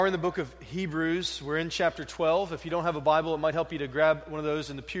We're in the book of Hebrews. We're in chapter 12. If you don't have a Bible, it might help you to grab one of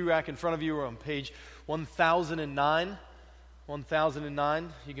those in the pew rack in front of you. We're on page 1009.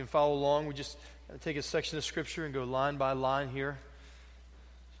 1009. You can follow along. We just take a section of Scripture and go line by line here.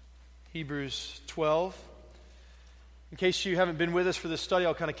 Hebrews 12. In case you haven't been with us for this study,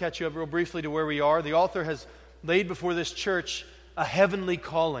 I'll kind of catch you up real briefly to where we are. The author has laid before this church a heavenly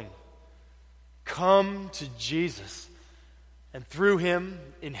calling. Come to Jesus, and through him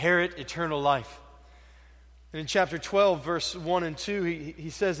inherit eternal life. And in chapter 12, verse 1 and 2, he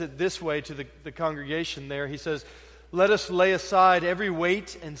says it this way to the congregation there. He says, "Let us lay aside every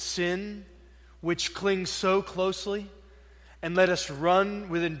weight and sin which clings so closely, and let us run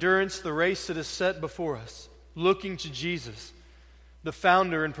with endurance the race that is set before us, looking to Jesus, the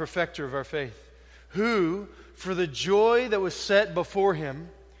founder and perfecter of our faith, who, for the joy that was set before him,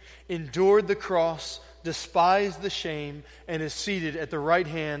 endured the cross, despised the shame, and is seated at the right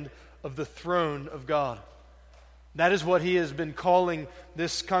hand of the throne of God." That is what he has been calling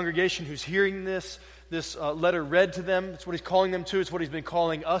this congregation who's hearing this letter read to them. It's what he's calling them to. It's what he's been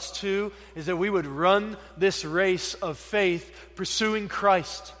calling us to, is that we would run this race of faith, pursuing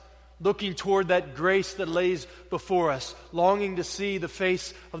Christ, looking toward that grace that lays before us, longing to see the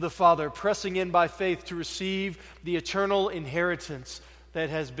face of the Father, pressing in by faith to receive the eternal inheritance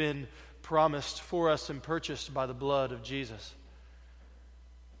that has been promised for us and purchased by the blood of Jesus.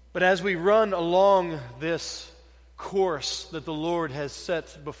 But as we run along this course that the Lord has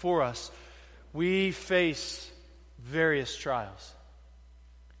set before us, we face various trials.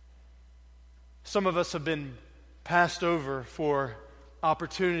 Some of us have been passed over for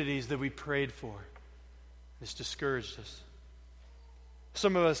opportunities that we prayed for. It's discouraged us.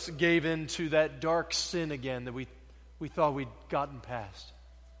 Some of us gave in to that dark sin again that we thought we'd gotten past,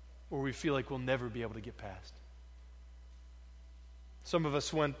 or we feel like we'll never be able to get past. Some of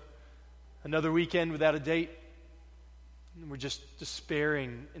us went another weekend without a date, and we're just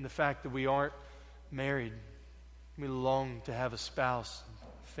despairing in the fact that we aren't married. We long to have a spouse,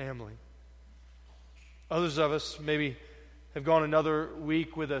 family. Others of us maybe have gone another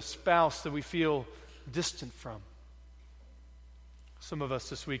week with a spouse that we feel distant from. Some of us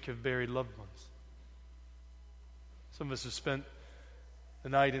this week have buried loved ones. Some of us have spent the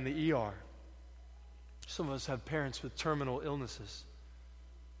night in the ER. Some of us have parents with terminal illnesses.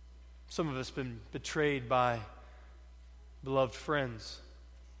 Some of us have been betrayed by beloved friends.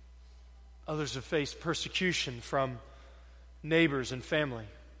 Others have faced persecution from neighbors and family.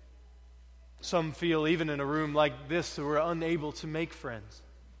 Some feel, even in a room like this, that we're unable to make friends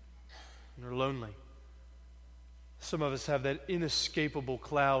and are lonely. Some of us have that inescapable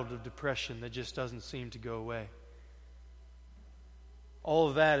cloud of depression that just doesn't seem to go away. All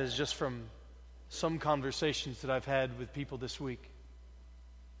of that is just from some conversations that I've had with people this week.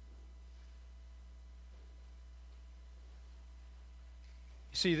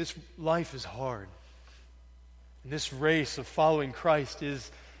 You see, this life is hard. And this race of following Christ is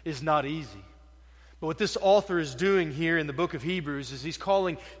not easy. But what this author is doing here in the book of Hebrews is he's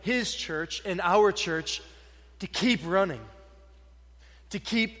calling his church and our church to keep running, to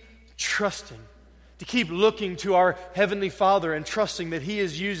keep trusting, to keep looking to our Heavenly Father and trusting that he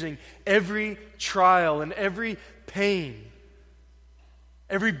is using every trial and every pain,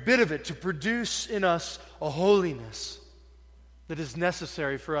 every bit of it, to produce in us a holiness that is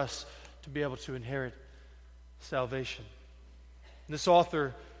necessary for us to be able to inherit salvation. And this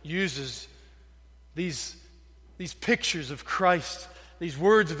author uses these pictures of Christ, these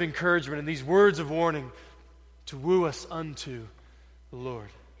words of encouragement and these words of warning to woo us unto the Lord.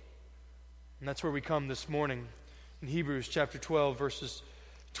 And that's where we come this morning in Hebrews chapter 12, verses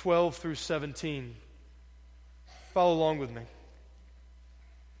 12 through 17. Follow along with me.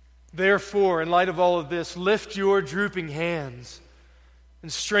 "Therefore, in light of all of this, lift your drooping hands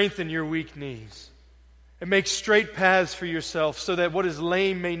and strengthen your weak knees, and make straight paths for yourself, so that what is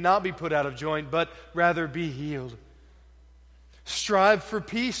lame may not be put out of joint, but rather be healed. Strive for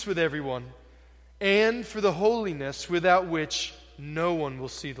peace with everyone, and for the holiness without which no one will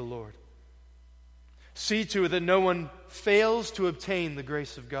see the Lord. See to it that no one fails to obtain the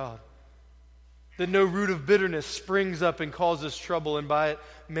grace of God, that no root of bitterness springs up and causes trouble, and by it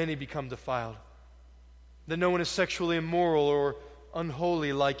many become defiled. That no one is sexually immoral or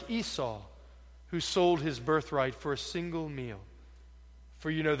unholy like Esau, who sold his birthright for a single meal.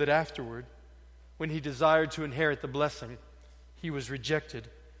 For you know that afterward, when he desired to inherit the blessing, he was rejected,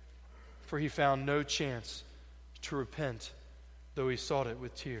 for he found no chance to repent, though he sought it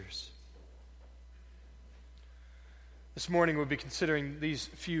with tears." This morning we'll be considering these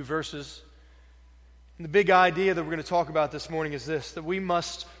few verses. And the big idea that we're going to talk about this morning is this, that we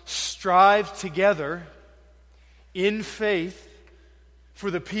must strive together in faith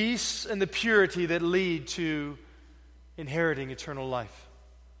for the peace and the purity that lead to inheriting eternal life.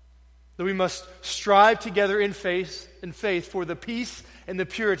 That we must strive together in faith for the peace and the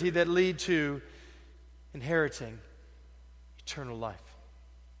purity that lead to inheriting eternal life.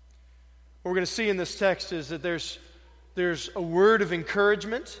 What we're going to see in this text is that there's a word of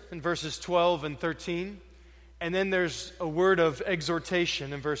encouragement in verses 12 and 13, and then there's a word of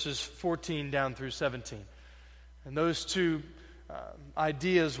exhortation in verses 14 down through 17. And those two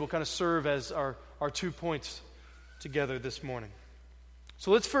ideas will kind of serve as our 2 points together this morning.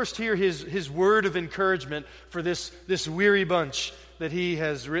 So let's first hear his word of encouragement for this weary bunch that he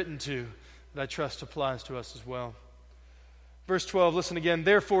has written to, that I trust applies to us as well. Verse 12, listen again.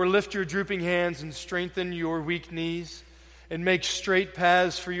 Therefore lift your drooping hands and strengthen your weak knees, and make straight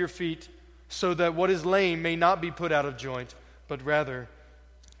paths for your feet, so that what is lame may not be put out of joint, but rather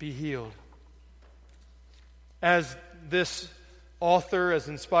be healed. As this author, as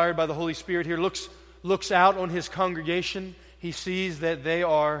inspired by the Holy Spirit here, looks out on his congregation, he sees that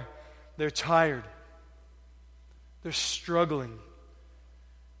they're tired, they're struggling,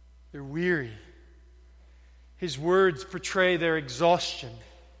 they're weary. His words portray their exhaustion,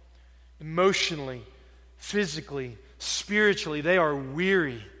 emotionally, physically, spiritually. They are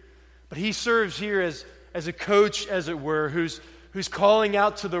weary. But he serves here as a coach, as it were, who's calling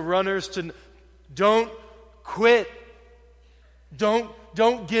out to the runners to don't quit.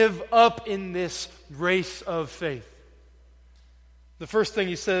 Don't give up in this race of faith. The first thing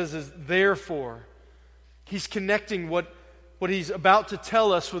he says is, therefore. He's connecting what he's about to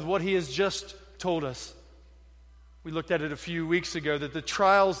tell us with what he has just told us. We looked at it a few weeks ago, that the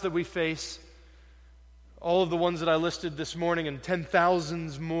trials that we face, all of the ones that I listed this morning and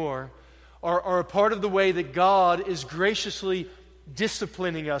 10,000s more, are a part of the way that God is graciously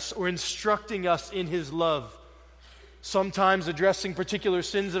disciplining us or instructing us in His love. Sometimes addressing particular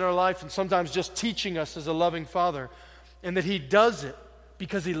sins in our life, and sometimes just teaching us as a loving Father. And that He does it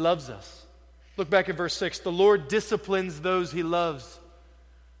because He loves us. Look back at verse 6. The Lord disciplines those He loves.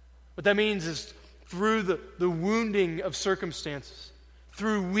 What that means is through the wounding of circumstances,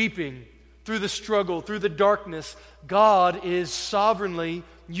 through weeping, through the struggle, through the darkness, God is sovereignly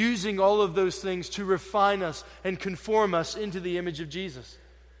using all of those things to refine us and conform us into the image of Jesus.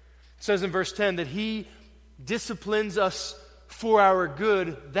 It says in verse 10 that He disciplines us for our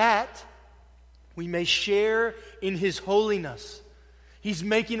good, that we may share in His holiness. He's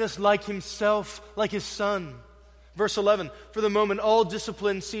making us like Himself, like His Son. Verse 11, for the moment all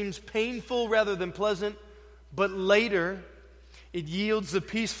discipline seems painful rather than pleasant, but later it yields the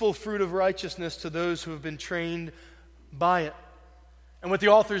peaceful fruit of righteousness to those who have been trained by it. And what the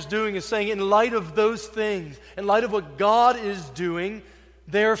author is doing is saying, in light of those things, in light of what God is doing,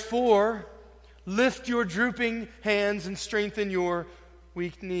 therefore, lift your drooping hands and strengthen your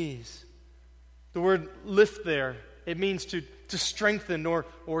weak knees. The word lift there, it means to strengthen or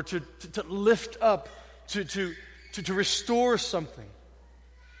to lift up, to restore something.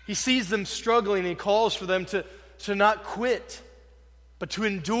 He sees them struggling and He calls for them to not quit, but to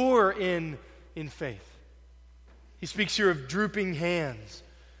endure in faith. He speaks here of drooping hands.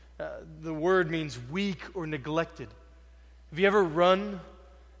 The word means weak or neglected. Have you ever run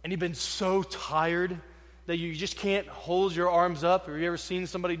and you've been so tired that you just can't hold your arms up? Have you ever seen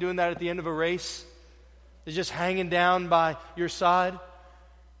somebody doing that at the end of a race? They're just hanging down by your side.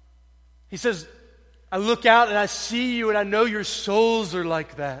 He says, I look out and I see you and I know your souls are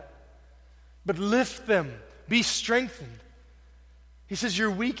like that. But lift them. Be strengthened. He says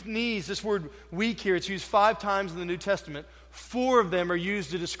your weak knees, this word weak here, it's used 5 times in the New Testament. 4 of them are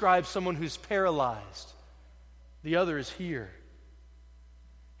used to describe someone who's paralyzed. The other is here.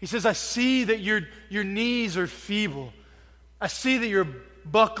 He says, I see that your knees are feeble. I see that you're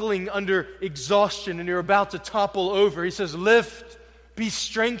buckling under exhaustion and you're about to topple over. He says, lift, be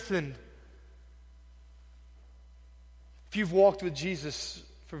strengthened. If you've walked with Jesus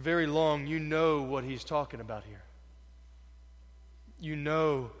for very long, you know what He's talking about here. You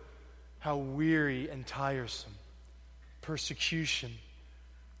know how weary and tiresome persecution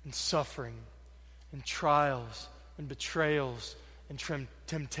and suffering and trials and betrayals and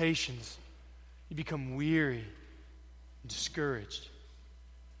temptations. You become weary and discouraged.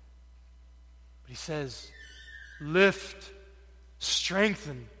 But He says, lift,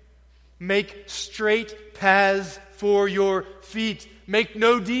 strengthen, make straight paths for your feet. Make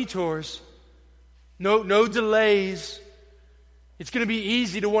no detours, no delays. It's going to be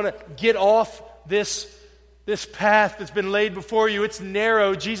easy to want to get off this This path that's been laid before you, it's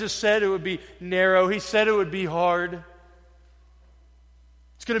narrow. Jesus said it would be narrow. He said it would be hard.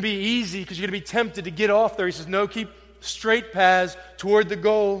 It's going to be easy because you're going to be tempted to get off there. He says, no, keep straight paths toward the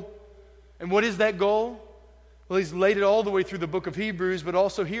goal. And what is that goal? Well, he's laid it all the way through the book of Hebrews, but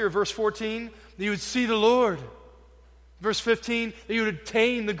also here, verse 14, that you would see the Lord. Verse 15, that you would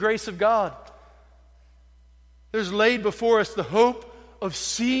attain the grace of God. There's laid before us the hope of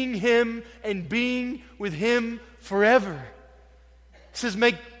seeing Him and being with Him forever. He says,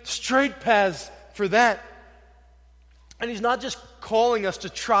 make straight paths for that. And He's not just calling us to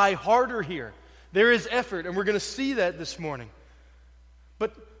try harder here. There is effort, and we're going to see that this morning.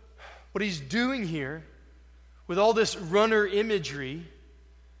 But what He's doing here, with all this runner imagery,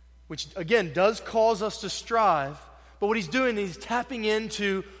 which again does cause us to strive, but what He's doing is He's tapping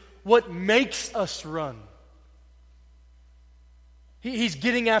into what makes us run. He's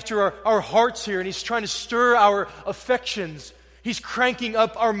getting after our hearts here, and He's trying to stir our affections. He's cranking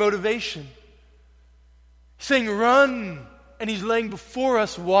up our motivation. He's saying, run, and He's laying before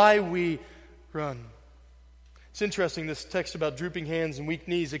us why we run. It's interesting, this text about drooping hands and weak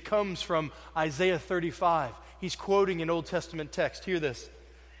knees. It comes from Isaiah 35. He's quoting an Old Testament text. Hear this.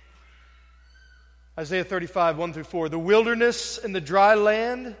 Isaiah 35, 1 through 4. The wilderness and the dry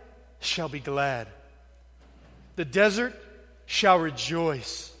land shall be glad. The desert shall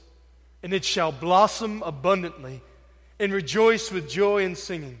rejoice, and it shall blossom abundantly, and rejoice with joy and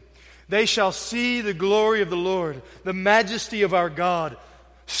singing. They shall see the glory of the Lord, the majesty of our God.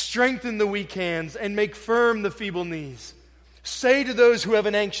 Strengthen the weak hands and make firm the feeble knees. Say to those who have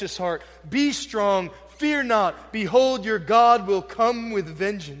an anxious heart, be strong, fear not. Behold, your God will come with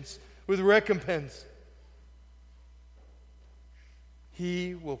vengeance, with recompense.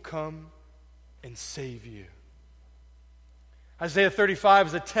 He will come and save you. Isaiah 35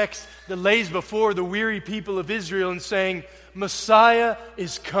 is a text that lays before the weary people of Israel and saying, Messiah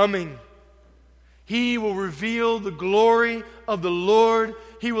is coming. He will reveal the glory of the Lord.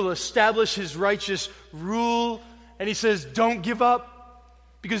 He will establish His righteous rule. And He says, don't give up,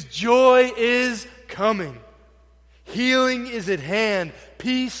 because joy is coming. Healing is at hand.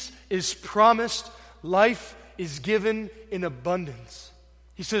 Peace is promised. Life is given in abundance.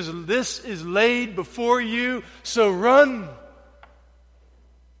 He says, this is laid before you, so run.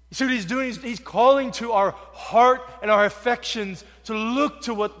 You see what He's doing? He's calling to our heart and our affections to look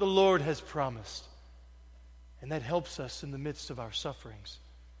to what the Lord has promised. And that helps us in the midst of our sufferings.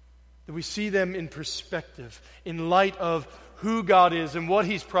 That we see them in perspective, in light of who God is and what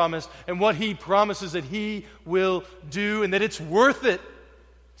He's promised and what He promises that He will do, and that it's worth it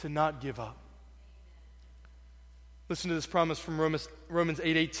to not give up. Listen to this promise from Romans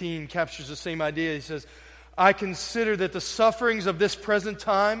 8:18, captures the same idea. He says, I consider that the sufferings of this present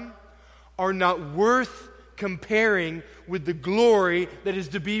time are not worth comparing with the glory that is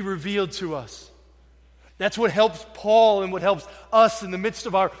to be revealed to us. That's what helps Paul and what helps us in the midst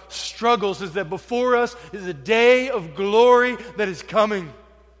of our struggles, is that before us is a day of glory that is coming.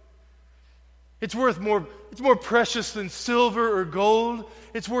 It's more precious than silver or gold.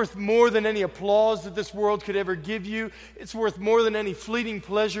 It's worth more than any applause that this world could ever give you. It's worth more than any fleeting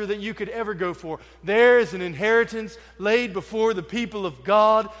pleasure that you could ever go for. There is an inheritance laid before the people of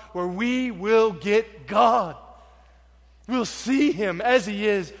God where we will get God. We'll see Him as He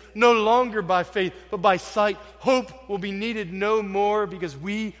is, no longer by faith, but by sight. Hope will be needed no more because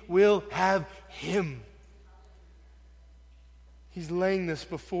we will have Him. He's laying this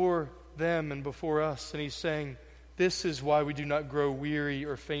before them and before us, and He's saying, this is why we do not grow weary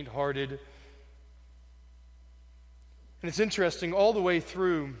or faint-hearted. And it's interesting, all the way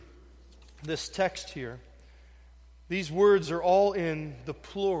through this text here, these words are all in the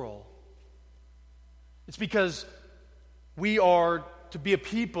plural. It's because we are to be a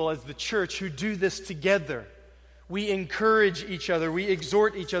people as the church who do this together. We encourage each other, we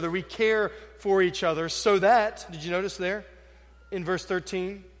exhort each other, we care for each other, so that, did you notice there in verse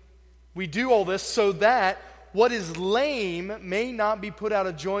 13? We do all this so that what is lame may not be put out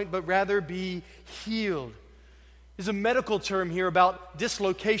of joint, but rather be healed. There's a medical term here about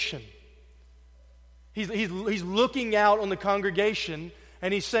dislocation. He's looking out on the congregation,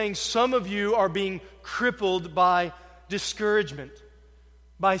 and He's saying some of you are being crippled by discouragement,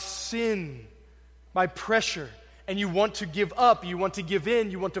 by sin, by pressure, and you want to give up, you want to give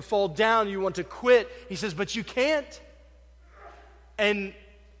in, you want to fall down, you want to quit. He says, but you can't. And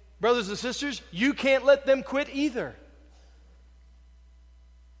brothers and sisters, you can't let them quit either. Have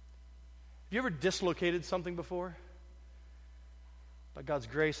you ever dislocated something before? By God's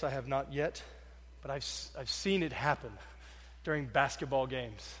grace, I have not yet, but I've seen it happen during basketball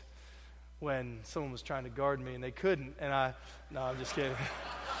games. when someone was trying to guard me and they couldn't. And no, I'm just kidding.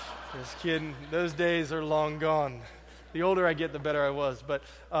 Just kidding. Those days are long gone. The older I get, the better I was. But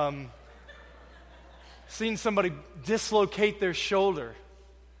seeing somebody dislocate their shoulder,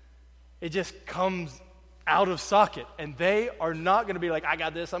 it just comes out of socket. And they are not going to be like, I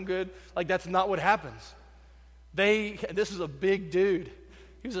got this, I'm good. Like, that's not what happens. This is a big dude.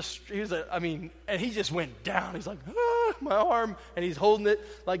 And he just went down. He's like, my arm, and he's holding it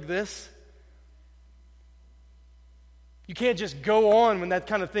like this. You can't just go on when that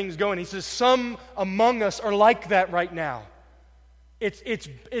kind of thing's going. He says, some among us are like that right now.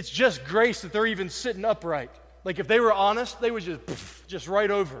 It's just grace that they're even sitting upright. Like if they were honest, they would just right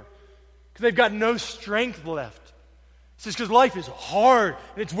over. Because they've got no strength left. He says, because life is hard,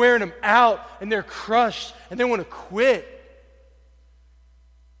 and it's wearing them out, and they're crushed, and they want to quit.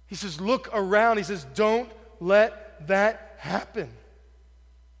 He says, look around. He says, don't let that happen.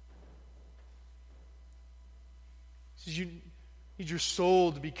 He says, you need your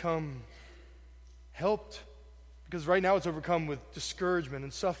soul to become helped. Because right now it's overcome with discouragement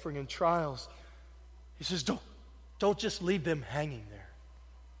and suffering and trials. He says, don't just leave them hanging there.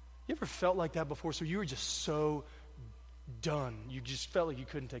 You ever felt like that before? So you were just so done. You just felt like you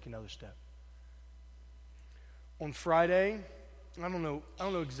couldn't take another step. On Friday, I don't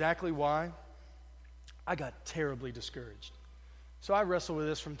know exactly why, I got terribly discouraged. So I wrestle with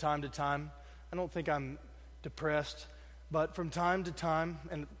this from time to time. I don't think I'm depressed, but from time to time,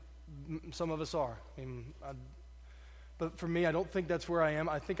 and some of us are. But for me, I don't think that's where I am.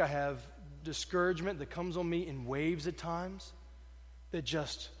 I think I have discouragement that comes on me in waves at times that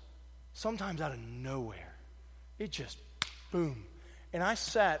just, sometimes out of nowhere, it just, boom. And I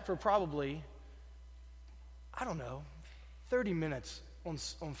sat for probably, 30 minutes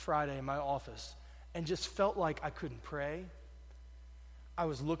on Friday in my office and just felt like I couldn't pray. I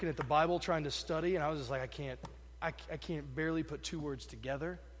was looking at the Bible trying to study, and I was just like, I can't barely put two words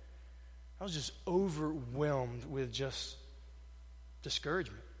together. I was just overwhelmed with just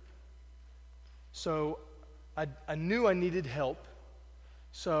discouragement. So I knew I needed help.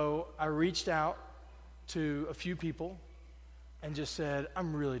 So I reached out to a few people and just said,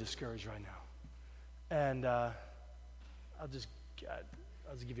 I'm really discouraged right now. And I'll just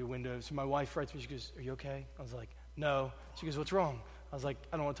give you a window. So my wife writes me, she goes, are you okay? I was like, no. She goes, what's wrong? I was like,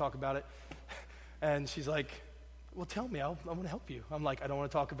 I don't want to talk about it. And she's like, well, tell me. I want to help you. I'm like, I don't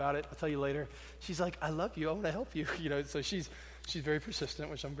want to talk about it. I'll tell you later. She's like, I love you. I want to help you. So she's very persistent,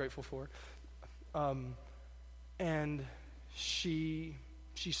 which I'm grateful for. And she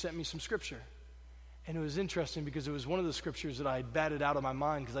sent me some scripture. And it was interesting because it was one of the scriptures that I had batted out of my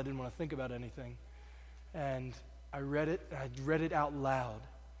mind because I didn't want to think about anything. And I read it out loud.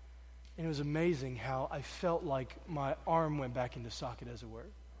 And it was amazing how I felt like my arm went back into socket, as it were.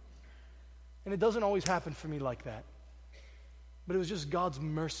 And it doesn't always happen for me like that. But it was just God's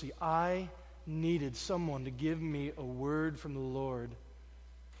mercy. I needed someone to give me a word from the Lord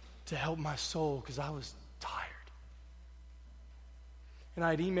to help my soul because I was tired. And I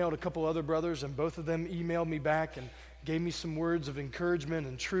had emailed a couple other brothers, and both of them emailed me back and gave me some words of encouragement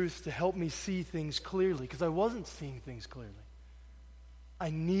and truth to help me see things clearly because I wasn't seeing things clearly. I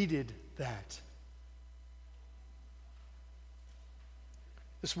needed that.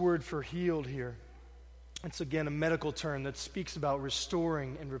 This word for healed here, it's again a medical term that speaks about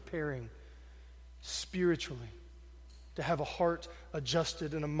restoring and repairing spiritually. To have a heart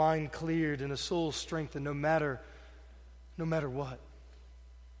adjusted and a mind cleared and a soul strengthened no matter what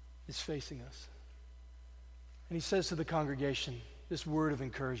is facing us. And he says to the congregation this word of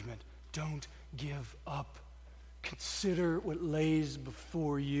encouragement, don't give up. Consider what lays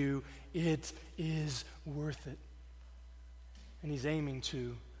before you. It is worth it. And he's aiming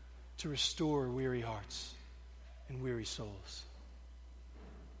to restore weary hearts and weary souls.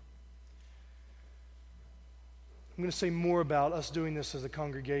 I'm going to say more about us doing this as a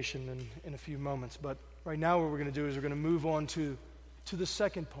congregation in a few moments, but right now what we're going to do is we're going to move on to the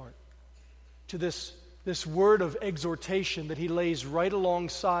second part, to this word of exhortation that he lays right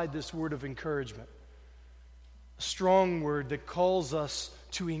alongside this word of encouragement. A strong word that calls us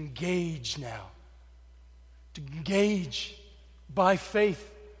to engage now, to engage by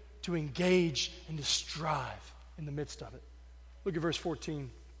faith, to engage and to strive in the midst of it. Look at verse 14.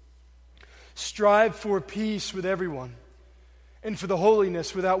 Strive for peace with everyone and for the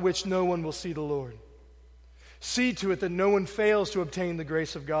holiness without which no one will see the Lord. See to it that no one fails to obtain the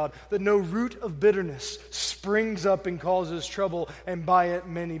grace of God, that no root of bitterness springs up and causes trouble, and by it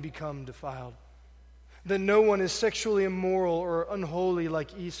many become defiled. That no one is sexually immoral or unholy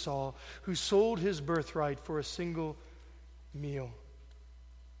like Esau, who sold his birthright for a single meal.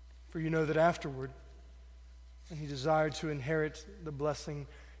 For you know that afterward, when he desired to inherit the blessing,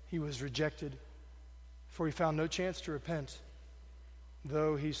 he was rejected, for he found no chance to repent,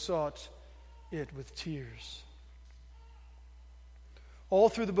 though he sought it with tears. All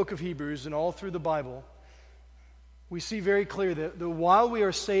through the book of Hebrews and all through the Bible, we see very clear that while we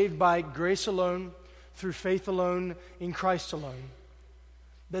are saved by grace alone, through faith alone, in Christ alone,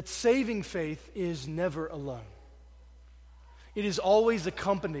 that saving faith is never alone. It is always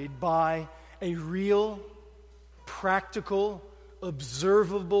accompanied by a real, practical,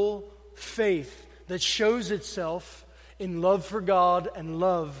 observable faith that shows itself in love for God and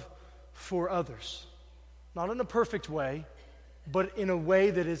love for others. Not in a perfect way, but in a way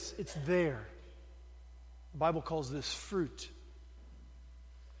that it's there. The Bible calls this fruit.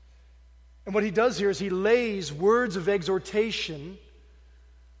 And what he does here is he lays words of exhortation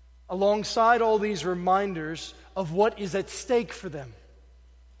alongside all these reminders of what is at stake for them.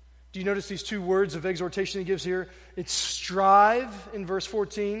 Do you notice these two words of exhortation he gives here? It's strive in verse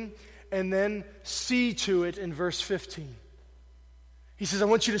 14, and then see to it in verse 15. He says, I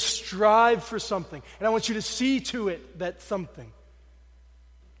want you to strive for something, and I want you to see to it that something.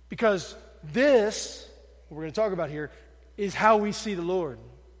 Because this, what we're going to talk about here, is how we see the Lord.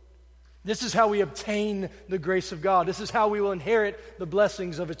 This is how we obtain the grace of God. This is how we will inherit the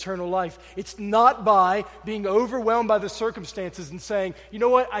blessings of eternal life. It's not by being overwhelmed by the circumstances and saying, you know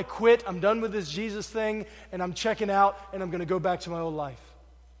what, I quit, I'm done with this Jesus thing, and I'm checking out, and I'm going to go back to my old life.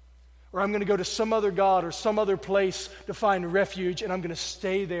 Or I'm going to go to some other God or some other place to find refuge, and I'm going to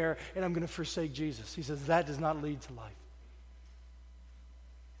stay there, and I'm going to forsake Jesus. He says that does not lead to life.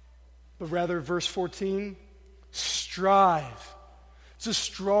 But rather, verse 14, strive. It's a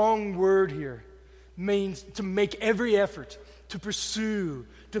strong word here. It means to make every effort, to pursue,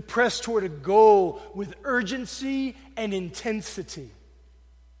 to press toward a goal with urgency and intensity.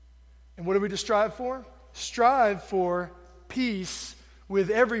 And what are we to strive for? Strive for peace with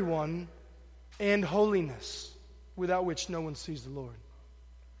everyone and holiness, without which no one sees the Lord.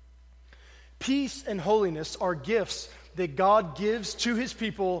 Peace and holiness are gifts that God gives to his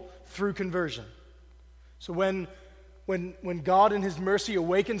people through conversion. So when God in his mercy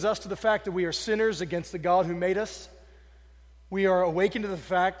awakens us to the fact that we are sinners against the God who made us, we are awakened to the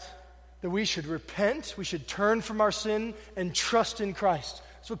fact that we should repent, we should turn from our sin and trust in Christ.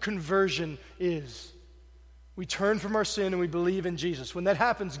 That's what conversion is. We turn from our sin and we believe in Jesus. When that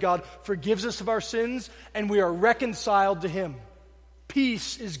happens, God forgives us of our sins and we are reconciled to him.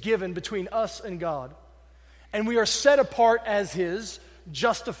 Peace is given between us and God. And we are set apart as his,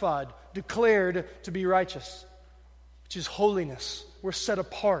 justified, declared to be righteous, which is holiness. We're set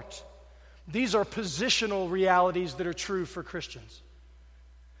apart. These are positional realities that are true for Christians.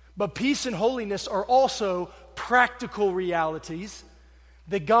 But peace and holiness are also practical realities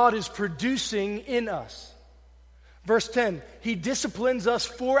that God is producing in us. Verse 10, he disciplines us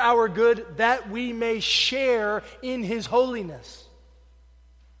for our good that we may share in his holiness.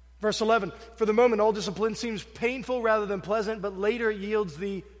 Verse 11, for the moment all discipline seems painful rather than pleasant, but later it yields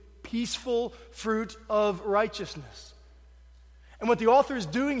the peaceful fruit of righteousness. And what the author is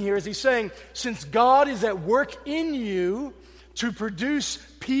doing here is he's saying, since God is at work in you to produce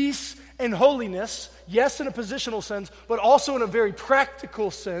peace and holiness, yes, in a positional sense, but also in a very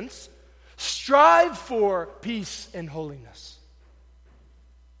practical sense, strive for peace and holiness.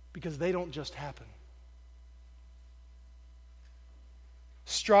 Because they don't just happen.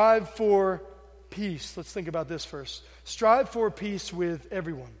 Strive for peace. Let's think about this first. Strive for peace with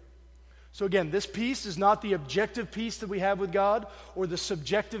everyone. So again, this peace is not the objective peace that we have with God or the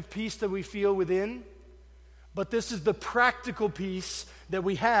subjective peace that we feel within, but this is the practical peace that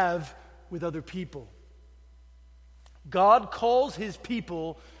we have with other people. God calls his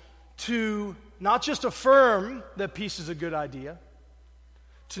people to not just affirm that peace is a good idea,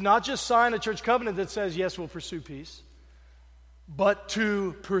 to not just sign a church covenant that says, yes, we'll pursue peace, but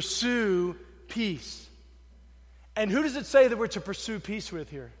to pursue peace. And who does it say that we're to pursue peace with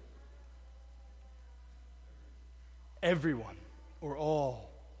here? Everyone, or all.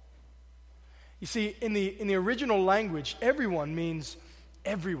 You see, in the original language, everyone means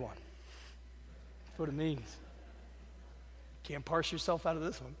everyone. That's what it means. Can't parse yourself out of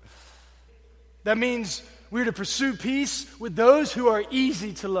this one. That means we're to pursue peace with those who are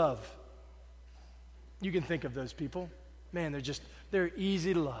easy to love. You can think of those people. Man, they're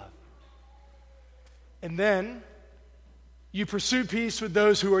easy to love. And then you pursue peace with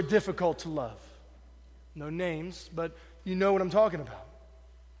those who are difficult to love. No names, but you know what I'm talking about.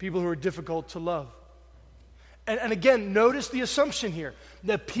 People who are difficult to love. And again, notice the assumption here.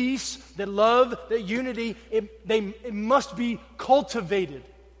 That peace, that love, that unity, it must be cultivated.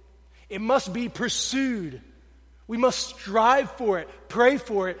 It must be pursued. We must strive for it, pray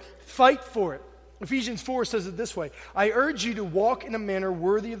for it, fight for it. Ephesians 4 says it this way: I urge you to walk in a manner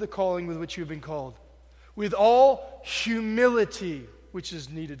worthy of the calling with which you have been called, with all humility, which is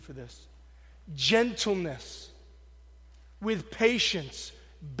needed for this, gentleness, with patience,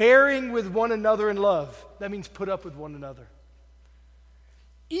 bearing with one another in love. That means put up with one another.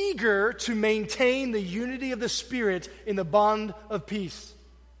 Eager to maintain the unity of the Spirit in the bond of peace.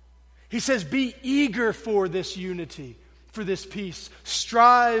 He says, be eager for this unity, for this peace.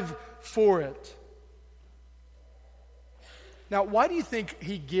 Strive for it. Now, why do you think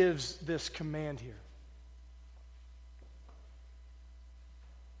he gives this command here?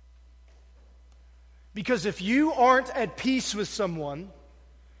 Because if you aren't at peace with someone,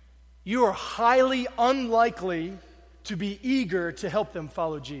 you are highly unlikely to be eager to help them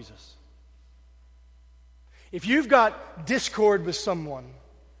follow Jesus. If you've got discord with someone,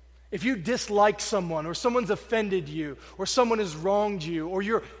 if you dislike someone, or someone's offended you, or someone has wronged you, or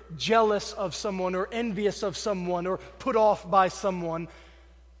you're jealous of someone, or envious of someone, or put off by someone,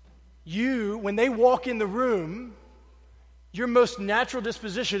 when they walk in the room, your most natural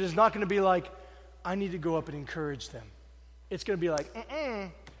disposition is not going to be like, I need to go up and encourage them. It's going to be like,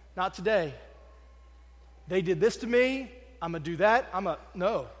 not today. They did this to me, I'm going to do that.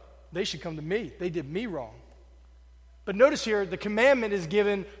 No, they should come to me. They did me wrong. But notice here, the commandment is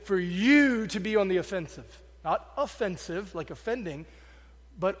given for you to be on the offensive. Not offensive, like offending,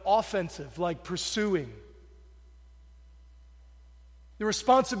 but offensive, like pursuing. The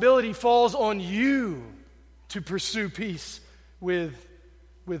responsibility falls on you to pursue peace with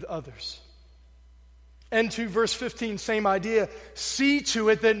others. And to verse 15, same idea. See to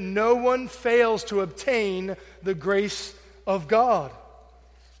it that no one fails to obtain the grace of God.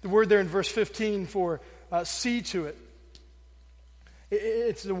 The word there in verse 15 for see to it.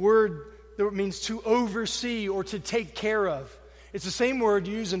 It's the word that means to oversee or to take care of. It's the same word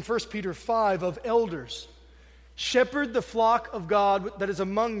used in 1 Peter 5 of elders. Shepherd the flock of God that is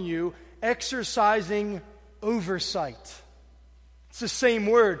among you, exercising oversight. It's the same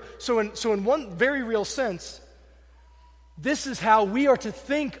word. So in one very real sense, this is how we are to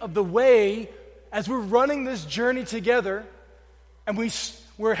think of the way as we're running this journey together and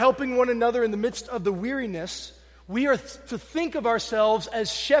we're helping one another in the midst of the weariness. We are to think of ourselves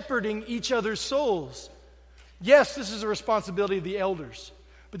as shepherding each other's souls. Yes, this is a responsibility of the elders,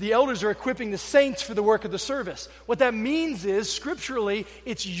 but the elders are equipping the saints for the work of the service. What that means is, scripturally,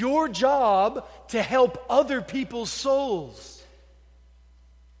 it's your job to help other people's souls.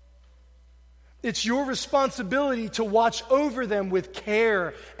 It's your responsibility to watch over them with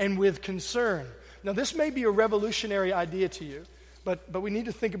care and with concern. Now, this may be a revolutionary idea to you, but we need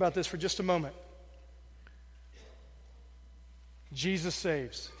to think about this for just a moment. Jesus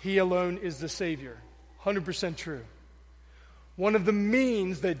saves. He alone is the Savior. 100% true. One of the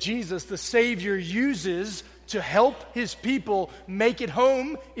means that Jesus, the Savior, uses to help his people make it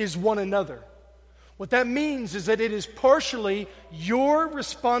home is one another. What that means is that it is partially your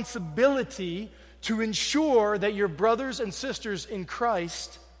responsibility to ensure that your brothers and sisters in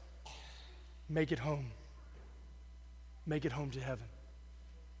Christ make it home. Make it home to heaven.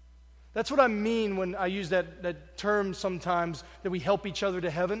 That's what I mean when I use that term sometimes, that we help each other to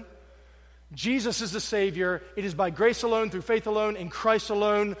heaven. Jesus is the Savior. It is by grace alone, through faith alone, in Christ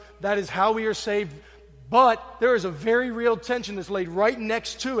alone. That is how we are saved. But there is a very real tension that's laid right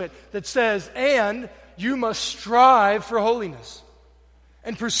next to it that says, and you must strive for holiness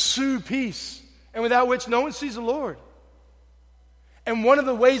and pursue peace, and without which no one sees the Lord. And one of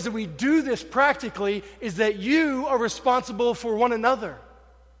the ways that we do this practically is that you are responsible for one another.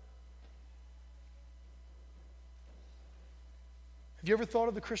 Have you ever thought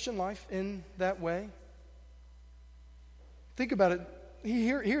of the Christian life in that way? Think about it.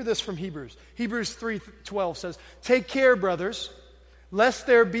 Hear this from Hebrews. Hebrews 3:12 says, take care, brothers, lest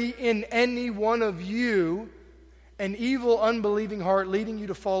there be in any one of you an evil, unbelieving heart leading you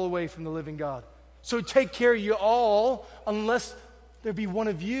to fall away from the living God. So take care, you all, unless there be one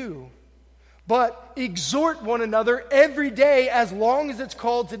of you. But exhort one another every day, as long as it's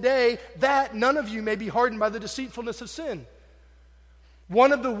called today, that none of you may be hardened by the deceitfulness of sin.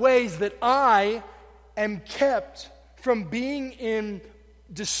 One of the ways that I am kept from being in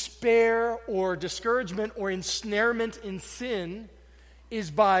despair or discouragement or ensnarement in sin is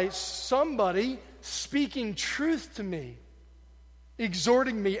by somebody speaking truth to me,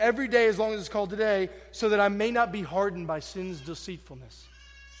 exhorting me every day as long as it's called today, so that I may not be hardened by sin's deceitfulness.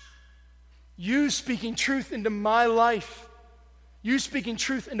 You speaking truth into my life. You speaking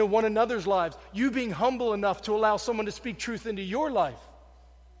truth into one another's lives. You being humble enough to allow someone to speak truth into your life.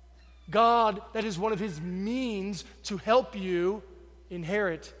 God, that is one of his means to help you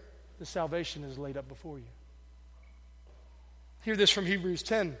inherit the salvation that is laid up before you. Hear this from Hebrews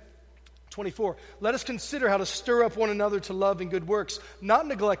 10:24. Let us consider how to stir up one another to love and good works, not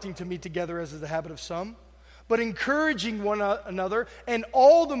neglecting to meet together as is the habit of some, but encouraging one another, and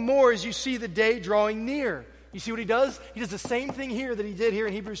all the more as you see the day drawing near. You see what he does? He does the same thing here that he did here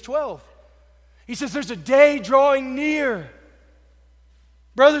in Hebrews 12. He says there's a day drawing near.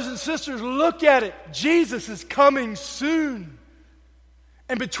 Brothers and sisters, look at it. Jesus is coming soon.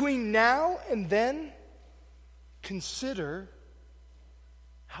 And between now and then, consider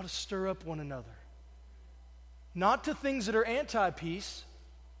how to stir up one another. Not to things that are anti-peace,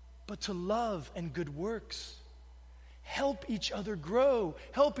 but to love and good works. Help each other grow.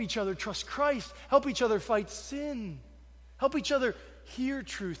 Help each other trust Christ. Help each other fight sin. Help each other hear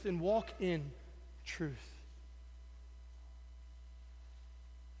truth and walk in truth.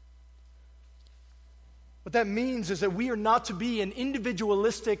 What that means is that we are not to be an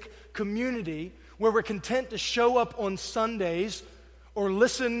individualistic community where we're content to show up on Sundays or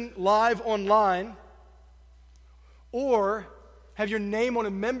listen live online or have your name on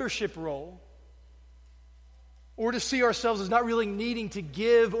a membership roll or to see ourselves as not really needing to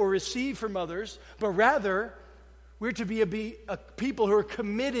give or receive from others, but rather we're to be a people who are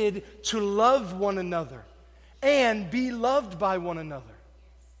committed to love one another and be loved by one another.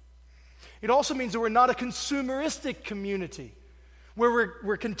 It also means that we're not a consumeristic community where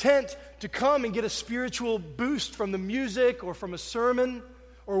we're content to come and get a spiritual boost from the music or from a sermon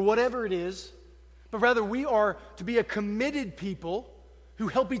or whatever it is, but rather we are to be a committed people who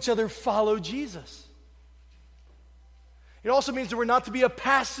help each other follow Jesus. It also means that we're not to be a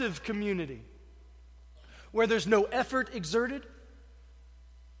passive community where there's no effort exerted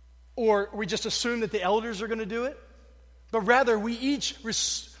or we just assume that the elders are going to do it, but rather we each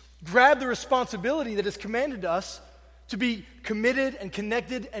grab the responsibility that is commanded to us to be committed and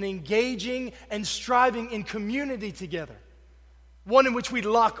connected and engaging and striving in community together. One in which we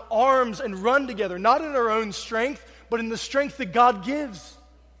lock arms and run together, not in our own strength, but in the strength that God gives.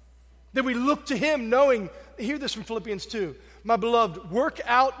 That we look to him knowing, hear this from Philippians 2, my beloved, work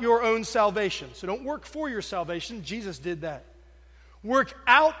out your own salvation. So don't work for your salvation, Jesus did that. Work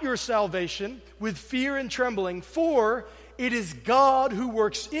out your salvation with fear and trembling, for it is God who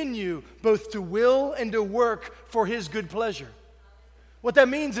works in you, both to will and to work for his good pleasure. What that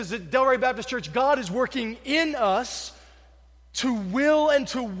means is that Delray Baptist Church, God is working in us to will and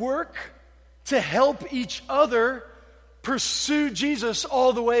to work to help each other pursue Jesus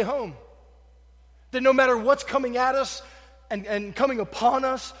all the way home. That no matter what's coming at us and coming upon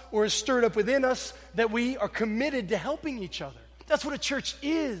us or is stirred up within us, that we are committed to helping each other. That's what a church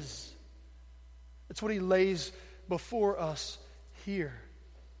is. That's what he lays before us here.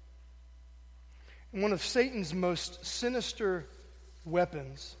 And one of Satan's most sinister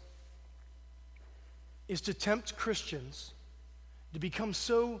weapons is to tempt Christians to become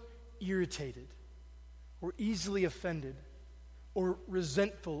so irritated or easily offended or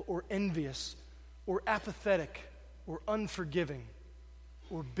resentful or envious or apathetic or unforgiving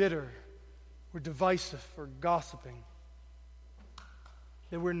or bitter or divisive or gossiping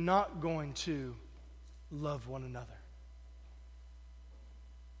that we're not going to love one another.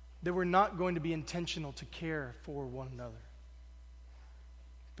 That we're not going to be intentional to care for one another.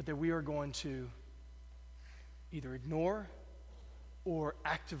 But that we are going to either ignore or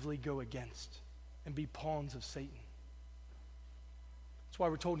actively go against and be pawns of Satan. That's why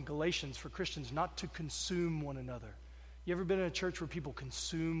we're told in Galatians for Christians not to consume one another. You ever been in a church where people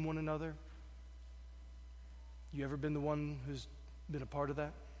consume one another? You ever been the one who's been a part of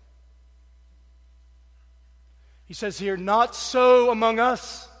that? He says here, not so among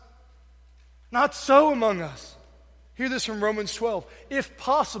us. Not so among us. Hear this from Romans 12. If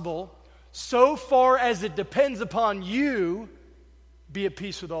possible, so far as it depends upon you, be at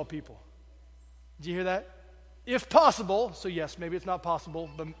peace with all people. Did you hear that? If possible, so yes, maybe it's not possible,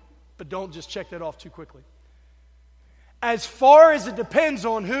 but don't just check that off too quickly. As far as it depends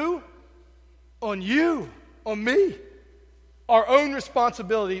on who? On you, on me. Our own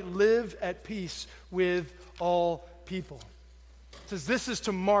responsibility, live at peace with all people. It says this is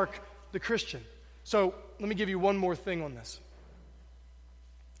to mark the Christian. So let me give you one more thing on this.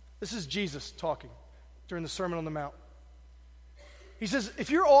 This is Jesus talking during the Sermon on the Mount. He says, if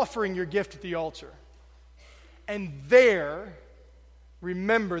you're offering your gift at the altar, and there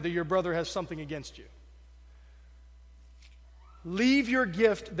remember that your brother has something against you, leave your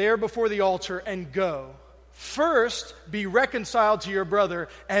gift there before the altar and go. First, be reconciled to your brother,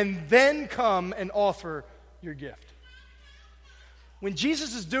 and then come and offer your gift. when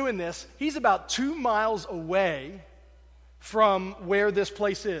Jesus is doing this, he's about 2 miles away from where this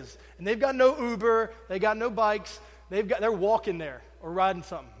place is. And they've got no Uber, they got no bikes, they're walking there or riding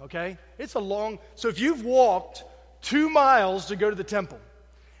something, okay? It's a long, so if you've walked 2 miles to go to the temple,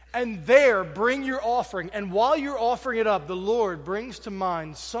 and there bring your offering, and while you're offering it up, the Lord brings to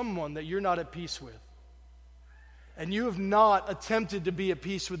mind someone that you're not at peace with, and you have not attempted to be at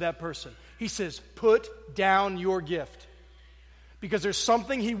peace with that person, he says, put down your gift. Because there's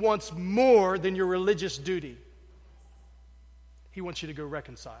something he wants more than your religious duty. He wants you to go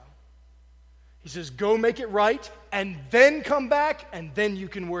reconcile. He says, go make it right, and then come back, and then you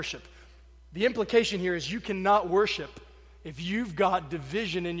can worship. The implication here is you cannot worship if you've got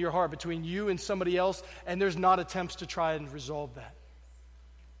division in your heart between you and somebody else, and there's not attempts to try and resolve that.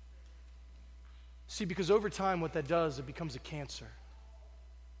 See, because over time what that does, it becomes a cancer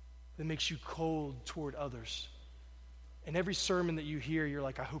that makes you cold toward others. And every sermon that you hear, you're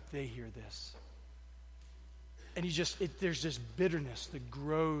like, I hope they hear this. And there's this bitterness that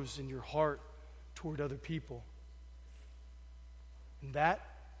grows in your heart toward other people. And that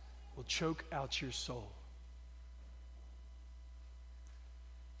will choke out your soul.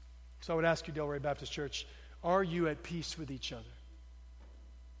 So I would ask you, Delray Baptist Church, are you at peace with each other?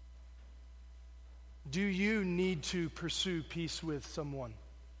 Do you need to pursue peace with someone?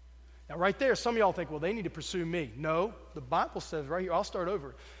 Now, right there, some of y'all think, well, they need to pursue me. No, the Bible says right here, I'll start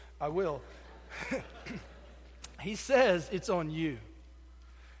over. I will. He says it's on you.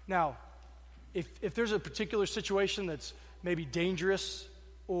 Now, if there's a particular situation that's maybe dangerous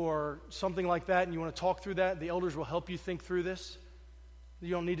or something like that, and you want to talk through that, the elders will help you think through this. You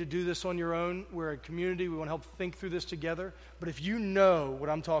don't need to do this on your own. We're a community. We want to help think through this together. But if you know what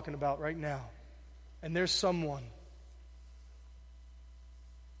I'm talking about right now, and there's someone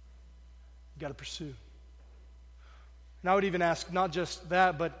got to pursue. And I would even ask not just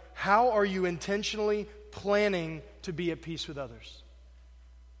that, but how are you intentionally planning to be at peace with others?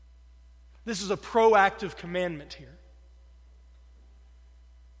 This is a proactive commandment here.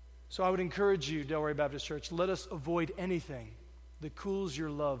 So I would encourage you, Delray Baptist Church, let us avoid anything that cools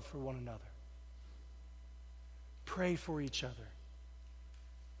your love for one another. Pray for each other.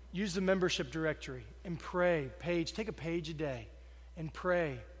 Use the membership directory and pray. Take a page a day and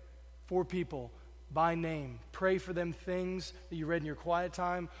pray for people by name. Pray for them things that you read in your quiet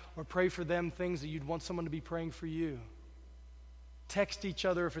time, or pray for them things that you'd want someone to be praying for you. Text each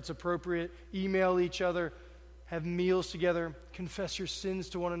other if it's appropriate. Email each other. Have meals together. Confess your sins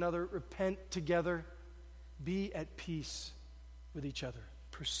to one another. Repent together. Be at peace with each other.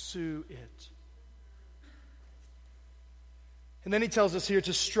 Pursue it. And then he tells us here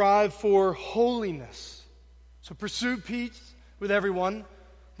to strive for holiness. So pursue peace with everyone,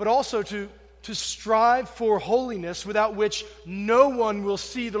 but also to strive for holiness, without which no one will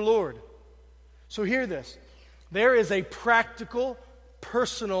see the Lord. So hear this. There is a practical,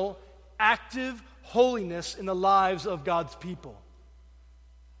 personal, active holiness in the lives of God's people.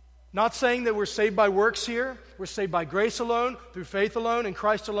 Not saying that we're saved by works here. We're saved by grace alone, through faith alone, in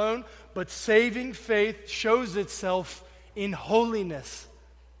Christ alone. But saving faith shows itself in holiness,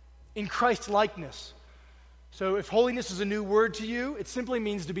 in Christ-likeness. So if holiness is a new word to you, it simply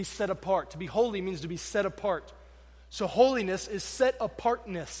means to be set apart. To be holy means to be set apart. So holiness is set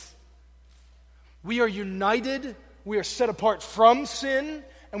apartness. We are united, we are set apart from sin,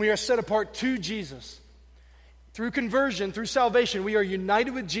 and we are set apart to Jesus. Through conversion, through salvation, we are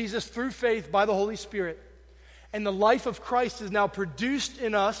united with Jesus through faith by the Holy Spirit. And the life of Christ is now produced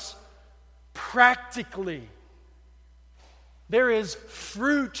in us practically. There is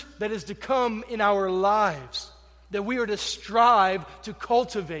fruit that is to come in our lives that we are to strive to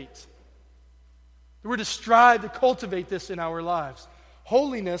cultivate. We're to strive to cultivate this in our lives.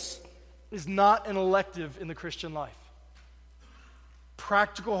 Holiness is not an elective in the Christian life.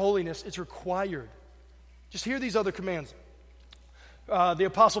 Practical holiness is required. Just hear these other commands. The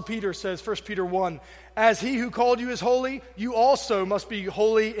Apostle Peter says, 1 Peter 1, as he who called you is holy, you also must be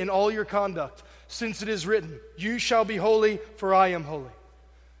holy in all your conduct, since it is written, you shall be holy, for I am holy.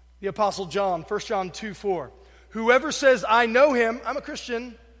 The Apostle John, 1 John 2, 4, whoever says, I know him, I'm a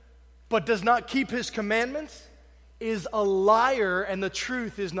Christian, but does not keep his commandments, is a liar, and the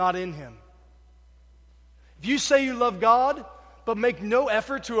truth is not in him. If you say you love God, but make no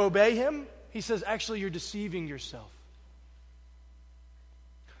effort to obey him, he says, actually, you're deceiving yourself.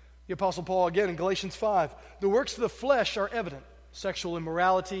 The Apostle Paul, again, in Galatians 5, the works of the flesh are evident. Sexual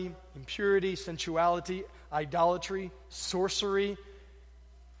immorality, impurity, sensuality, idolatry, sorcery.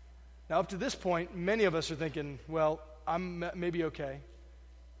 Now, up to this point, many of us are thinking, well, I'm maybe okay.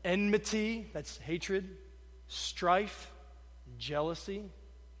 Enmity, that's hatred. Strife, jealousy,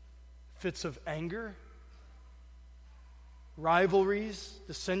 fits of anger, rivalries,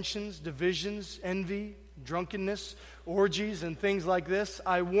 dissensions, divisions, envy, drunkenness, orgies, and things like this.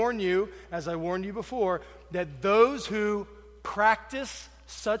 I warn you, as I warned you before, that those who practice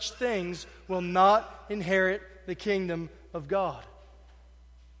such things will not inherit the kingdom of God.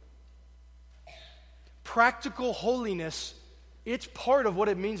 Practical holiness, it's part of what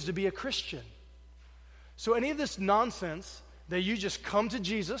it means to be a Christian. So any of this nonsense that you just come to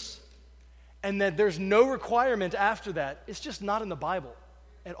Jesus and that there's no requirement after that, it's just not in the Bible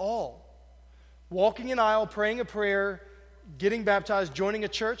at all. Walking an aisle, praying a prayer, getting baptized, joining a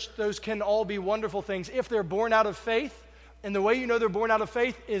church, those can all be wonderful things if they're born out of faith. And the way you know they're born out of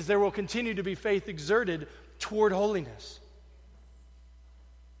faith is there will continue to be faith exerted toward holiness.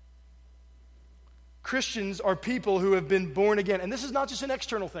 Christians are people who have been born again. And this is not just an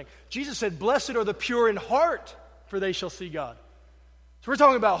external thing. Jesus said, "Blessed are the pure in heart, for they shall see God." So we're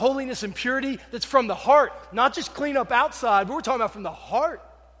talking about holiness and purity that's from the heart, not just clean up outside, but we're talking about from the heart.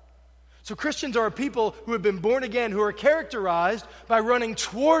 So Christians are people who have been born again, who are characterized by running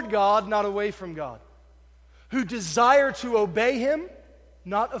toward God, not away from God, who desire to obey Him,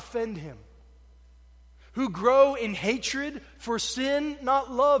 not offend Him, who grow in hatred for sin,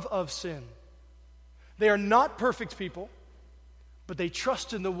 not love of sin. They are not perfect people, but they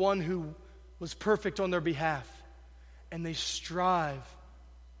trust in the one who was perfect on their behalf, and they strive,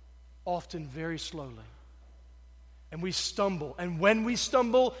 often very slowly. And we stumble. And when we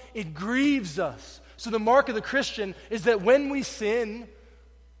stumble, it grieves us. So the mark of the Christian is that when we sin,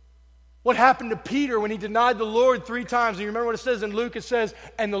 what happened to Peter when he denied the Lord 3 times? And you remember what it says in Luke? It says,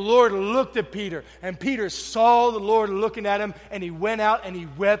 "And the Lord looked at Peter. And Peter saw the Lord looking at him, and he went out and he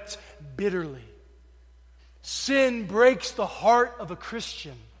wept bitterly." Sin breaks the heart of a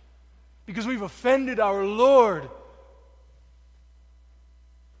Christian because we've offended our Lord.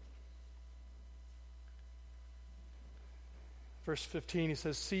 Verse 15, he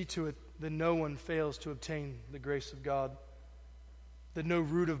says, "See to it that no one fails to obtain the grace of God, that no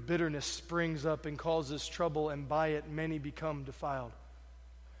root of bitterness springs up and causes trouble, and by it many become defiled."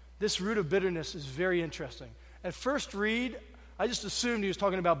 This root of bitterness is very interesting. At first read, I just assumed he was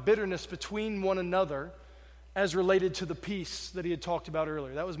talking about bitterness between one another as related to the peace that he had talked about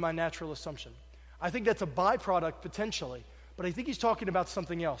earlier. That was my natural assumption. I think that's a byproduct potentially, but I think he's talking about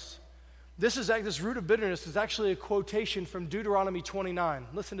something else. This root of bitterness is actually a quotation from Deuteronomy 29.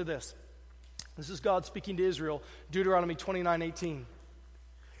 Listen to this. This is God speaking to Israel, Deuteronomy 29:18.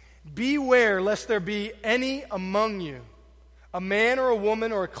 "Beware lest there be any among you, a man or a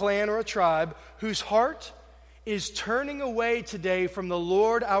woman or a clan or a tribe, whose heart is turning away today from the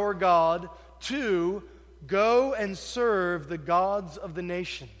Lord our God to go and serve the gods of the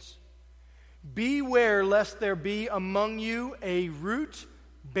nations. Beware lest there be among you a root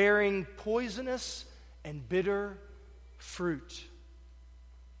bearing poisonous and bitter fruit."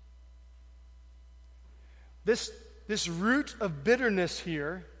 This root of bitterness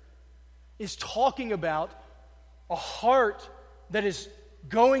here is talking about a heart that is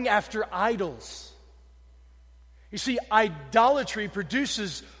going after idols. You see, idolatry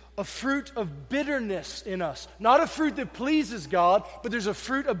produces a fruit of bitterness in us. Not a fruit that pleases God, but there's a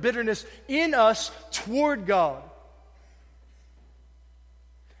fruit of bitterness in us toward God.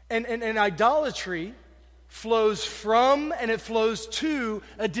 And idolatry flows from and it flows to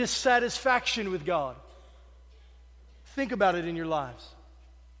a dissatisfaction with God. Think about it in your lives.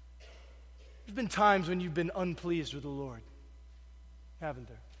 There's been times when you've been unpleased with the Lord, haven't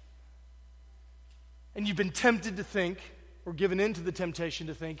there? And you've been tempted to think, or given into the temptation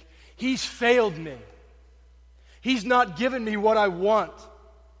to think, He's failed me. He's not given me what I want.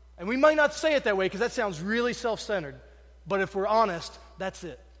 And we might not say it that way because that sounds really self-centered. But if we're honest, that's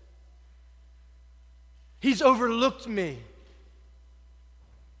it. He's overlooked me.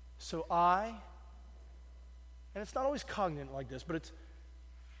 So and it's not always cognate like this, but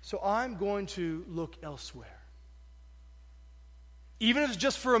so I'm going to look elsewhere. Even if it's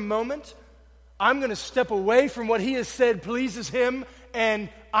just for a moment, I'm going to step away from what He has said pleases Him, and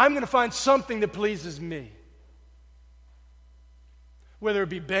I'm going to find something that pleases me. Whether it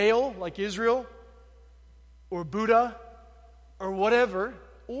be Baal, like Israel, or Buddha, or whatever,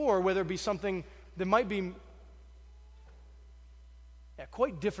 or whether it be something that might be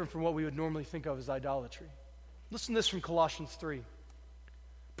quite different from what we would normally think of as idolatry. Listen to this from Colossians 3.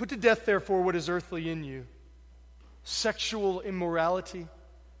 "Put to death, therefore, what is earthly in you: sexual immorality,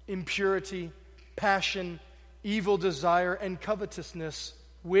 impurity, passion, evil desire, and covetousness,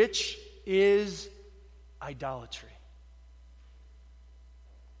 which is idolatry."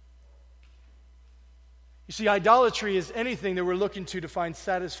 You see, idolatry is anything that we're looking to find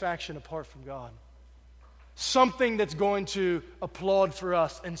satisfaction apart from God. Something that's going to applaud for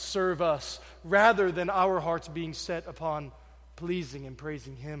us and serve us rather than our hearts being set upon pleasing and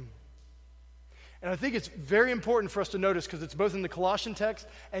praising Him. And I think it's very important for us to notice, because it's both in the Colossian text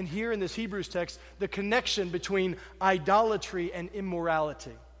and here in this Hebrews text, the connection between idolatry and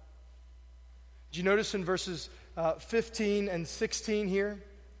immorality. Did you notice in verses 15 and 16 here?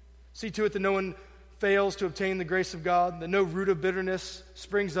 See to it that no one fails to obtain the grace of God, that no root of bitterness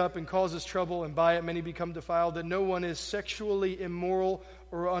springs up and causes trouble, and by it many become defiled, that no one is sexually immoral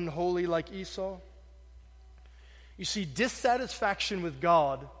or unholy like Esau. You see, dissatisfaction with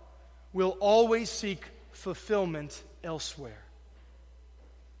God will always seek fulfillment elsewhere.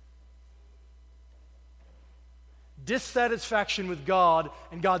 Dissatisfaction with God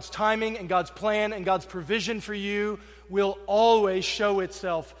and God's timing and God's plan and God's provision for you will always show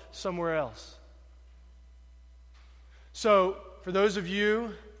itself somewhere else. So, for those of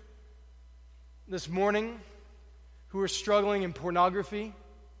you this morning who are struggling in pornography,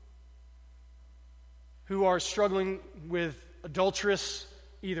 who are struggling with adulterous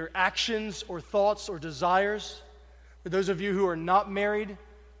either actions or thoughts or desires, for those of you who are not married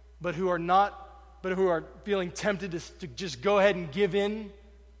but who are feeling tempted to just go ahead and give in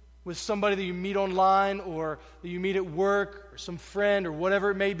with somebody that you meet online or that you meet at work or some friend or whatever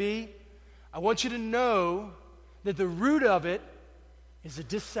it may be, I want you to know that the root of it is a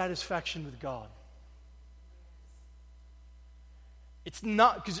dissatisfaction with God. It's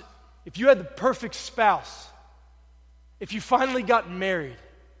not, because if you had the perfect spouse, if you finally got married,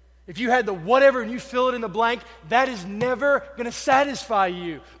 if you had the whatever and you fill it in the blank, that is never going to satisfy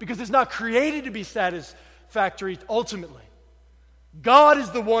you, because it's not created to be satisfactory ultimately. God is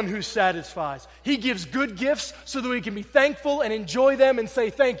the one who satisfies. He gives good gifts so that we can be thankful and enjoy them and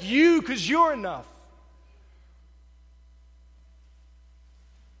say thank you because you're enough.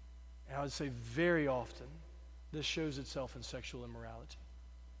 And I would say very often this shows itself in sexual immorality,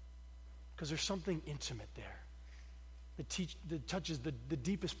 because there's something intimate there that touches the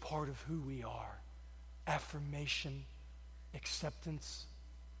deepest part of who we are. Affirmation, acceptance.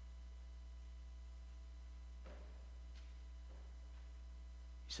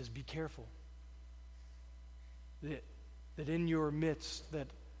 He says, be careful that in your midst that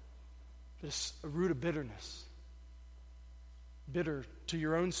there's a root of bitterness. Bitter to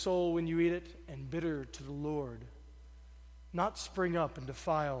your own soul when you eat it, and bitter to the Lord, not spring up and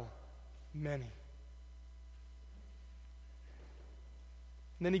defile many.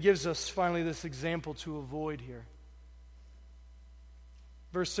 And then he gives us finally this example to avoid here.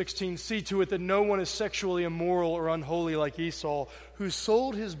 Verse 16, see to it that no one is sexually immoral or unholy like Esau, who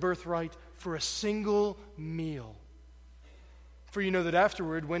sold his birthright for a single meal. For you know that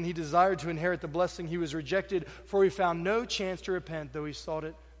afterward, when he desired to inherit the blessing, he was rejected, for he found no chance to repent, though he sought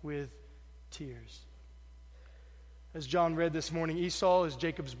it with tears. As John read this morning, Esau is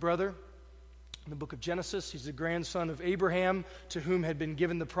Jacob's brother. In the book of Genesis, he's the grandson of Abraham, to whom had been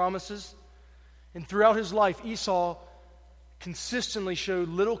given the promises. And throughout his life, Esau consistently showed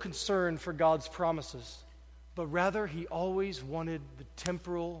little concern for God's promises, but rather he always wanted the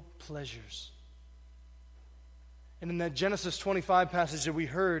temporal pleasures. And in that Genesis 25 passage that we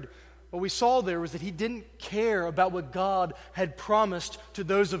heard, what we saw there was that he didn't care about what God had promised to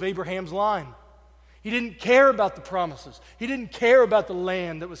those of Abraham's line. He didn't care about the promises. He didn't care about the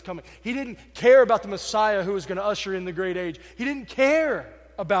land that was coming. He didn't care about the Messiah who was going to usher in the great age. He didn't care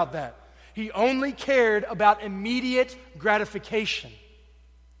about that. He only cared about immediate gratification.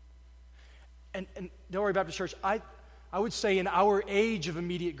 And Delray Baptist Church, I would say in our age of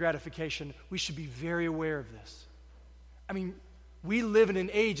immediate gratification, we should be very aware of this. I mean, we live in an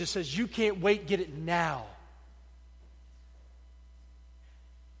age that says you can't wait, get it now.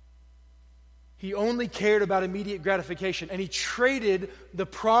 He only cared about immediate gratification, and he traded the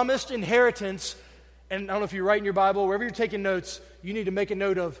promised inheritance, and I don't know if you write in your Bible, wherever you're taking notes, you need to make a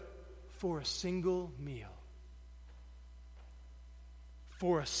note of, for a single meal.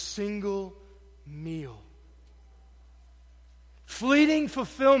 For a single meal. Fleeting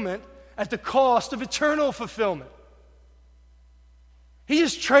fulfillment at the cost of eternal fulfillment. He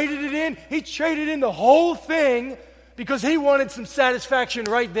just traded it in. He traded in the whole thing because he wanted some satisfaction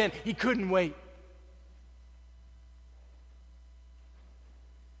right then. He couldn't wait.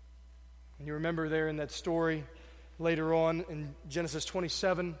 And you remember there in that story later on in Genesis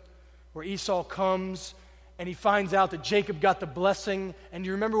 27 where Esau comes and he finds out that Jacob got the blessing. And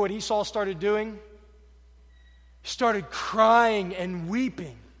you remember what Esau started doing? He started crying and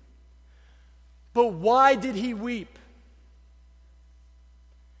weeping. But why did he weep?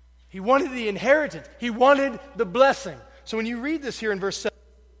 He wanted the inheritance. He wanted the blessing. So when you read this here in verse 7,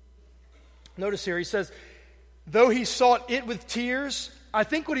 notice here, he says, though he sought it with tears, I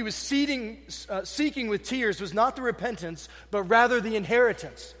think what he was seeking with tears was not the repentance, but rather the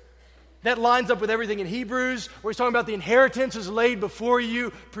inheritance. That lines up with everything in Hebrews, where he's talking about the inheritance is laid before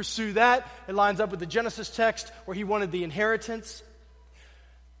you, pursue that. It lines up with the Genesis text, where he wanted the inheritance.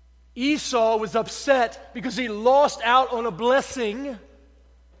 Esau was upset because he lost out on a blessing,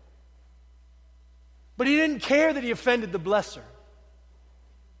 but he didn't care that he offended the blesser.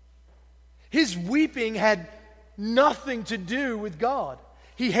 His weeping had nothing to do with God.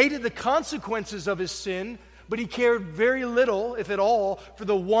 He hated the consequences of his sin, but he cared very little, if at all, for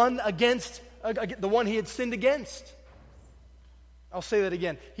the one he had sinned against. I'll say that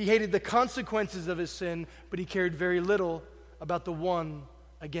again. He hated the consequences of his sin, but he cared very little about the one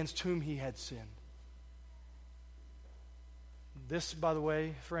against whom he had sinned. This, by the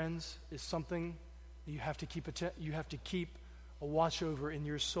way, friends, is something that you have to keep a watch over in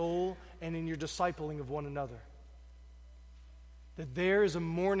your soul and in your discipling of one another. That there is a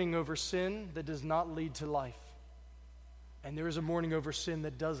mourning over sin that does not lead to life. And there is a mourning over sin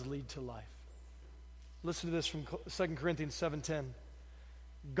that does lead to life. Listen to this from 2 Corinthians 7:10.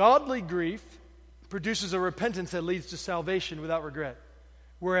 Godly grief produces a repentance that leads to salvation without regret,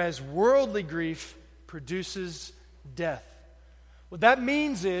 whereas worldly grief produces death. What that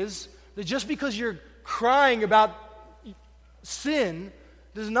means is that just because you're crying about sin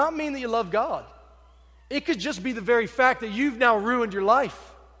does not mean that you love God. It could just be the very fact that you've now ruined your life.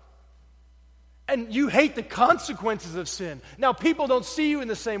 And you hate the consequences of sin. Now, people don't see you in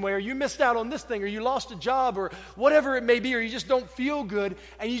the same way, or you missed out on this thing, or you lost a job, or whatever it may be, or you just don't feel good,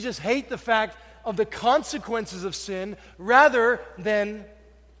 and you just hate the fact of the consequences of sin rather than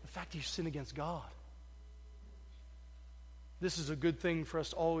the fact that you sin against God. This is a good thing for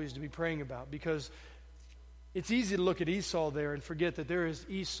us always to be praying about, because it's easy to look at Esau there and forget that there is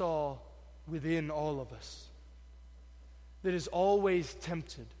Esau within all of us that is always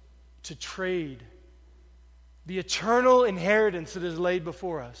tempted to trade the eternal inheritance that is laid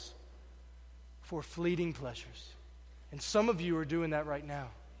before us for fleeting pleasures. And some of you are doing that right now.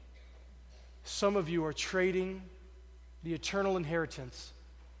 Some of you are trading the eternal inheritance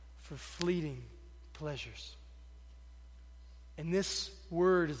for fleeting pleasures. And this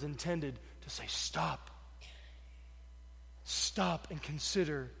word is intended to say, stop. Stop and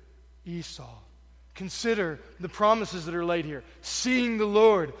consider Esau. Consider the promises that are laid here. Seeing the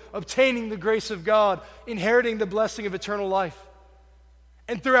Lord, obtaining the grace of God, inheriting the blessing of eternal life.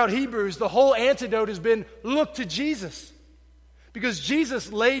 And throughout Hebrews, the whole antidote has been look to Jesus. Because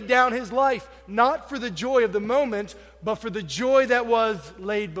Jesus laid down his life not for the joy of the moment, but for the joy that was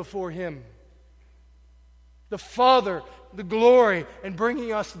laid before him. The Father, the glory, and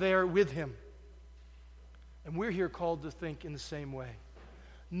bringing us there with him. And we're here called to think in the same way.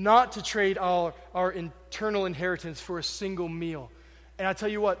 Not to trade our eternal inheritance for a single meal. And I tell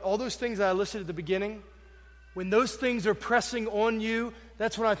you what, all those things that I listed at the beginning, when those things are pressing on you,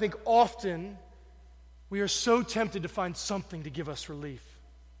 that's when I think often we are so tempted to find something to give us relief,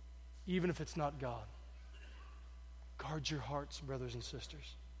 even if it's not God. Guard your hearts, brothers and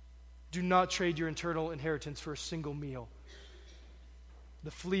sisters. Do not trade your eternal inheritance for a single meal.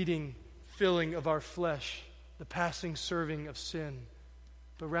 The fleeting filling of our flesh, the passing serving of sin,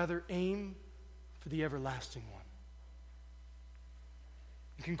 but rather aim for the everlasting one.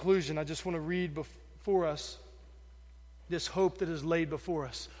 In conclusion, I just want to read before us this hope that is laid before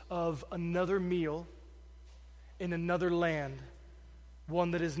us of another meal in another land, one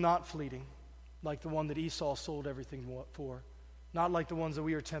that is not fleeting, like the one that Esau sold everything for, not like the ones that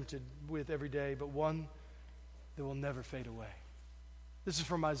we are tempted with every day, but one that will never fade away. This is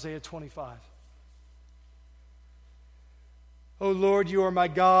from Isaiah 25. O Lord, you are my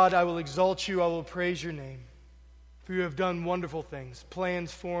God. I will exalt you. I will praise your name. For you have done wonderful things,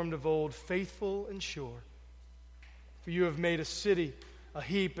 plans formed of old, faithful and sure. For you have made a city a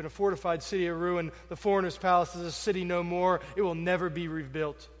heap, and a fortified city a ruin. The foreigner's palace is a city no more. It will never be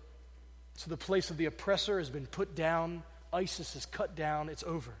rebuilt. So the place of the oppressor has been put down. ISIS is cut down. It's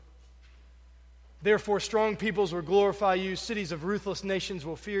over. Therefore, strong peoples will glorify you. Cities of ruthless nations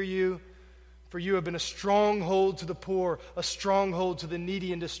will fear you. For you have been a stronghold to the poor, a stronghold to the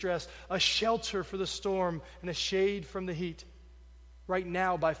needy in distress, a shelter for the storm, and a shade from the heat. Right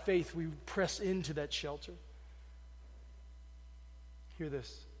now, by faith, we press into that shelter. Hear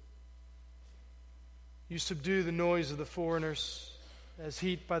this. You subdue the noise of the foreigners as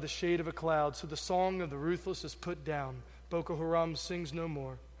heat by the shade of a cloud, so the song of the ruthless is put down. Boko Haram sings no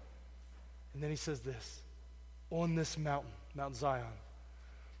more. And then he says this, on this mountain, Mount Zion,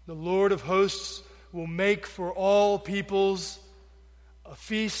 The Lord of hosts will make for all peoples a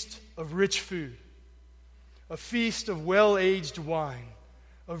feast of rich food, a feast of well-aged wine,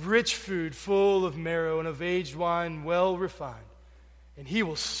 of rich food full of marrow, and of aged wine well refined. And he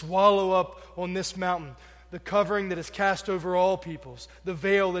will swallow up on this mountain the covering that is cast over all peoples, the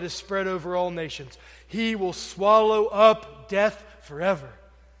veil that is spread over all nations. He will swallow up death forever.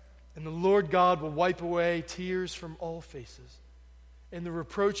 And the Lord God will wipe away tears from all faces. And the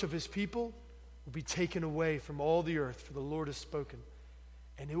reproach of his people will be taken away from all the earth, for the Lord has spoken.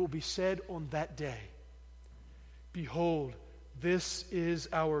 And it will be said on that day, behold, this is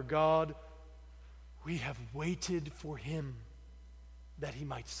our God. We have waited for him that he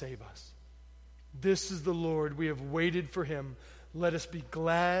might save us. This is the Lord. We have waited for him. Let us be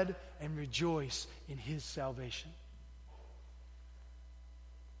glad and rejoice in his salvation.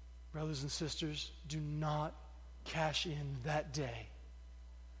 Brothers and sisters, do not cash in that day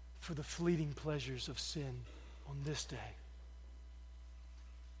for the fleeting pleasures of sin on this day,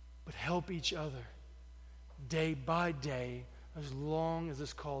 but help each other day by day as long as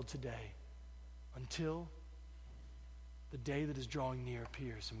it's called today, until the day that is drawing near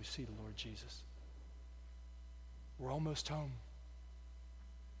appears and we see the Lord Jesus. We're almost home.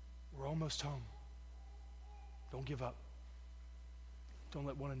 We're almost home. Don't give up. Don't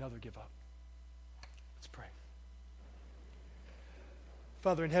let one another give up. Let's pray.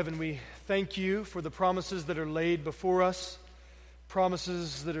 Father in heaven, we thank you for the promises that are laid before us,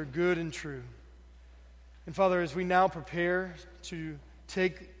 promises that are good and true. And Father, as we now prepare to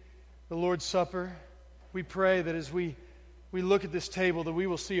take the Lord's Supper, we pray that as we look at this table, that we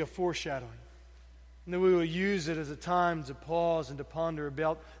will see a foreshadowing, and that we will use it as a time to pause and to ponder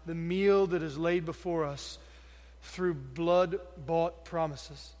about the meal that is laid before us through blood-bought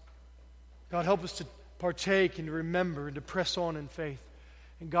promises. God, help us to partake and to remember and to press on in faith.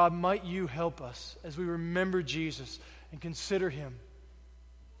 And God, might you help us as we remember Jesus and consider him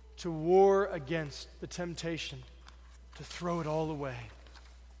to war against the temptation to throw it all away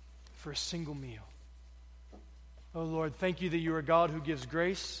for a single meal. Oh Lord, thank you that you are a God who gives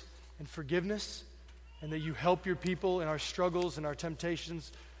grace and forgiveness, and that you help your people in our struggles and our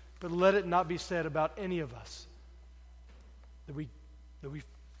temptations. But let it not be said about any of us that we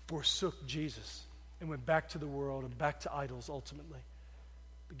forsook Jesus and went back to the world and back to idols ultimately.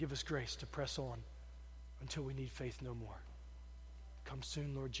 But give us grace to press on until we need faith no more. Come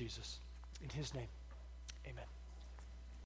soon, Lord Jesus. In his name, amen.